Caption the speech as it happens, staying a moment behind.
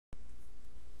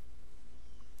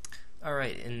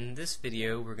Alright, in this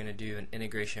video we're going to do an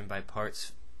integration by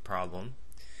parts problem.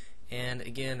 And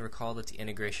again, recall that the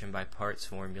integration by parts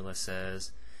formula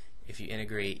says if you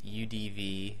integrate u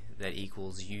dv, that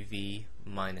equals uv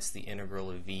minus the integral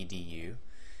of v du.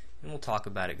 And we'll talk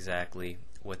about exactly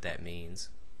what that means.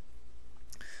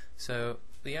 So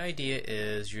the idea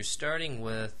is you're starting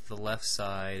with the left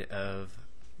side of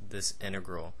this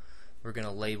integral. We're going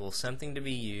to label something to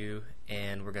be u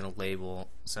and we're going to label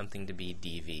something to be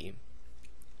dv.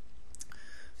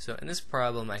 So in this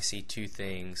problem I see two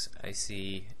things. I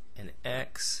see an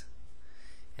x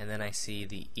and then I see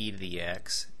the e to the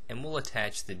x, and we'll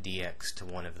attach the dx to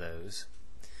one of those.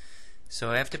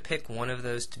 So I have to pick one of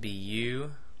those to be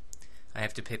u, I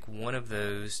have to pick one of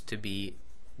those to be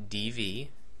dv,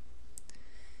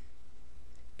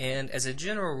 and as a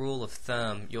general rule of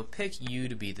thumb you'll pick u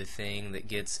to be the thing that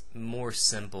gets more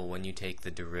simple when you take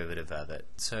the derivative of it.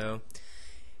 So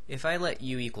if I let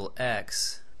u equal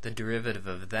x, the derivative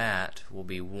of that will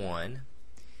be 1.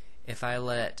 If I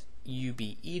let u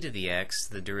be e to the x,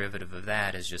 the derivative of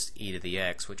that is just e to the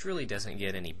x, which really doesn't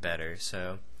get any better.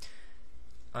 So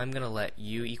I'm going to let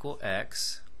u equal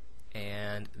x,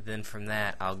 and then from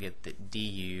that I'll get that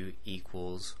du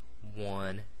equals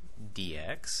 1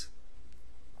 dx.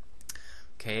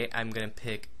 Okay, I'm going to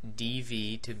pick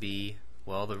dv to be,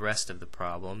 well, the rest of the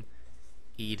problem,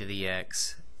 e to the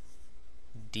x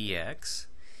dx.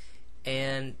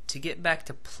 And to get back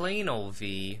to plain old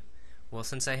v, well,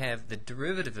 since I have the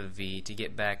derivative of v, to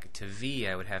get back to v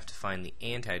I would have to find the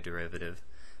antiderivative,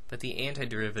 but the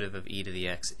antiderivative of e to the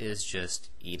x is just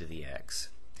e to the x.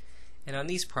 And on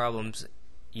these problems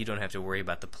you don't have to worry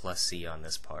about the plus c on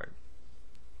this part.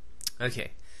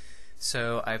 Okay,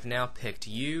 so I've now picked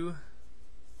u,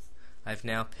 I've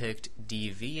now picked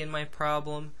dv in my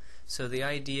problem, so the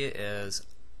idea is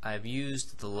I've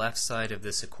used the left side of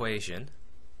this equation,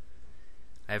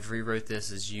 I've rewrote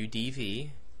this as u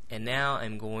dv, and now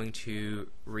I'm going to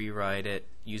rewrite it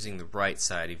using the right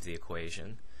side of the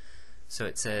equation. So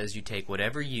it says you take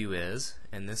whatever u is,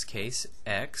 in this case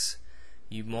x,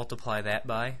 you multiply that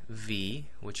by v,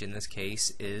 which in this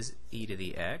case is e to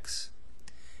the x,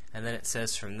 and then it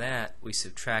says from that we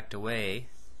subtract away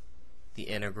the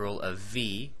integral of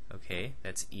v, okay,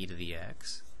 that's e to the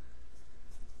x,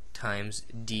 times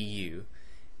du.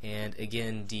 And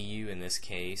again, du in this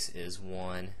case is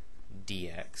 1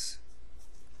 dx.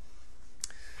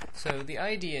 So the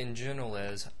idea in general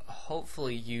is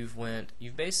hopefully you've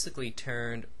basically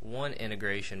turned one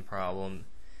integration problem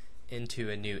into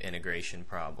a new integration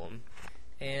problem.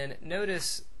 And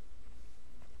notice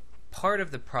part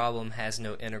of the problem has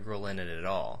no integral in it at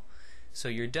all. So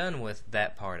you're done with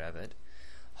that part of it.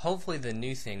 Hopefully the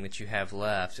new thing that you have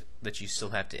left that you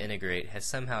still have to integrate has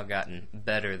somehow gotten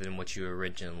better than what you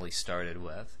originally started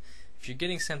with. If you're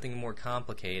getting something more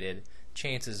complicated,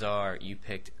 chances are you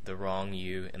picked the wrong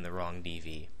u and the wrong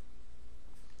dv.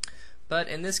 But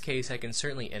in this case I can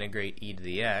certainly integrate e to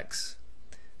the x.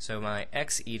 So my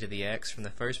x e to the x from the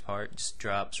first part just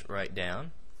drops right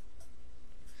down,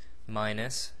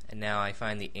 minus, and now I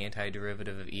find the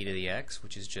antiderivative of e to the x,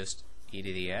 which is just e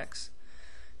to the x.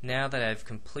 Now that I've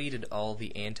completed all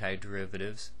the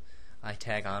antiderivatives, I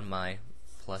tag on my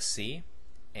plus c,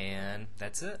 and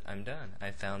that's it. I'm done. I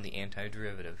found the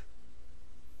antiderivative.